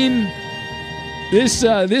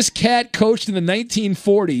This cat coached in the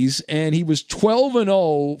 1940s, and he was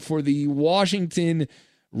 12-0 for the Washington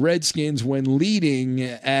Redskins when leading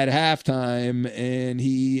at halftime, and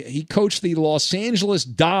he coached the Los Angeles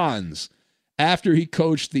Dons. After he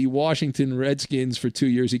coached the Washington Redskins for 2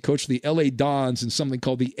 years, he coached the LA Dons in something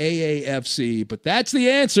called the AAFC. But that's the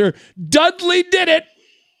answer. Dudley did it.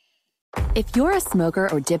 If you're a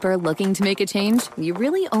smoker or dipper looking to make a change, you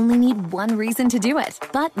really only need one reason to do it.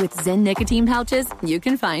 But with Zyn nicotine pouches, you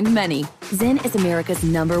can find many. Zyn is America's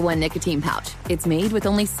 #1 nicotine pouch. It's made with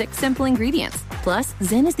only 6 simple ingredients. Plus,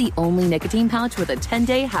 Zyn is the only nicotine pouch with a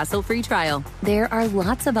 10-day hassle-free trial. There are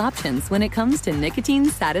lots of options when it comes to nicotine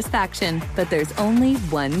satisfaction, but there's only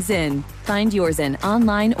one Zyn. Find your Zyn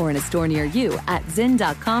online or in a store near you at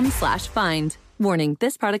zyn.com/find. Warning,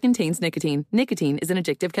 this product contains nicotine. Nicotine is an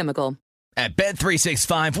addictive chemical. At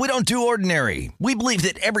Bet365, we don't do ordinary. We believe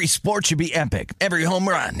that every sport should be epic. Every home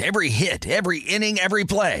run, every hit, every inning, every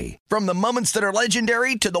play. From the moments that are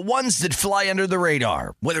legendary to the ones that fly under the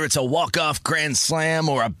radar. Whether it's a walk-off grand slam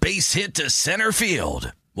or a base hit to center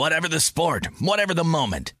field. Whatever the sport, whatever the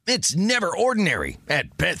moment. It's never ordinary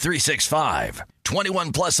at Bet365.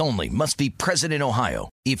 21 plus only. Must be present in Ohio.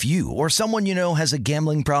 If you or someone you know has a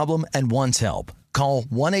gambling problem and wants help, call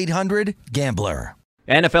 1-800-GAMBLER.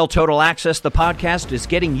 NFL Total Access, the podcast, is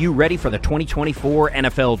getting you ready for the 2024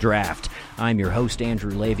 NFL Draft. I'm your host,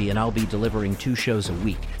 Andrew Levy, and I'll be delivering 2 shows a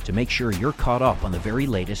week to make sure you're caught up on the very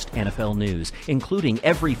latest NFL news, including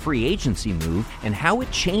every free agency move and how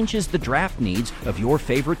it changes the draft needs of your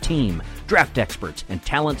favorite team. Draft experts and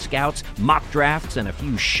talent scouts, mock drafts, and a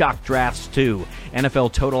few shock drafts, too.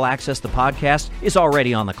 NFL Total Access, the podcast, is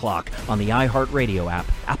already on the clock on the iHeartRadio app,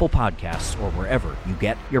 Apple Podcasts, or wherever you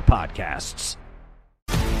get your podcasts.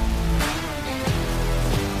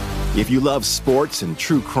 If you love sports and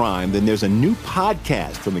true crime, then there's a new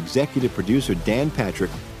podcast from executive producer Dan Patrick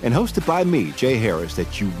and hosted by me, Jay Harris,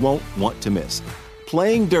 that you won't want to miss.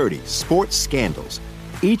 Playing Dirty: Sports Scandals.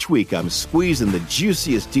 Each week, I'm squeezing the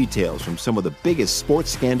juiciest details from some of the biggest sports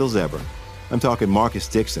scandals ever. I'm talking Marcus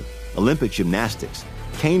Dixon, Olympic gymnastics,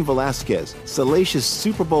 Cain Velasquez, salacious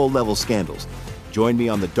Super Bowl-level scandals. Join me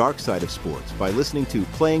on the dark side of sports by listening to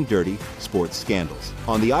Playing Dirty: Sports Scandals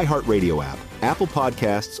on the iHeartRadio app, Apple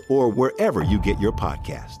Podcasts, or wherever you get your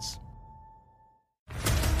podcasts.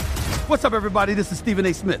 What's up, everybody? This is Stephen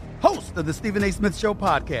A. Smith, host of the Stephen A. Smith Show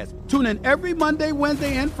podcast. Tune in every Monday,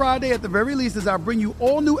 Wednesday, and Friday at the very least as I bring you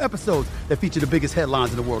all new episodes that feature the biggest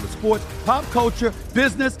headlines in the world of sports, pop culture,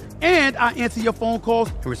 business, and I answer your phone calls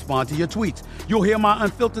and respond to your tweets. You'll hear my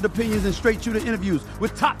unfiltered opinions and straight-shooter interviews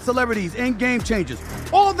with top celebrities and game changers.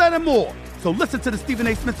 All that and more. So listen to the Stephen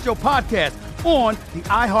A. Smith Show podcast on the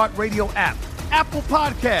iHeartRadio app, Apple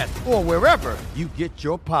Podcasts, or wherever you get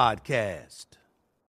your podcasts.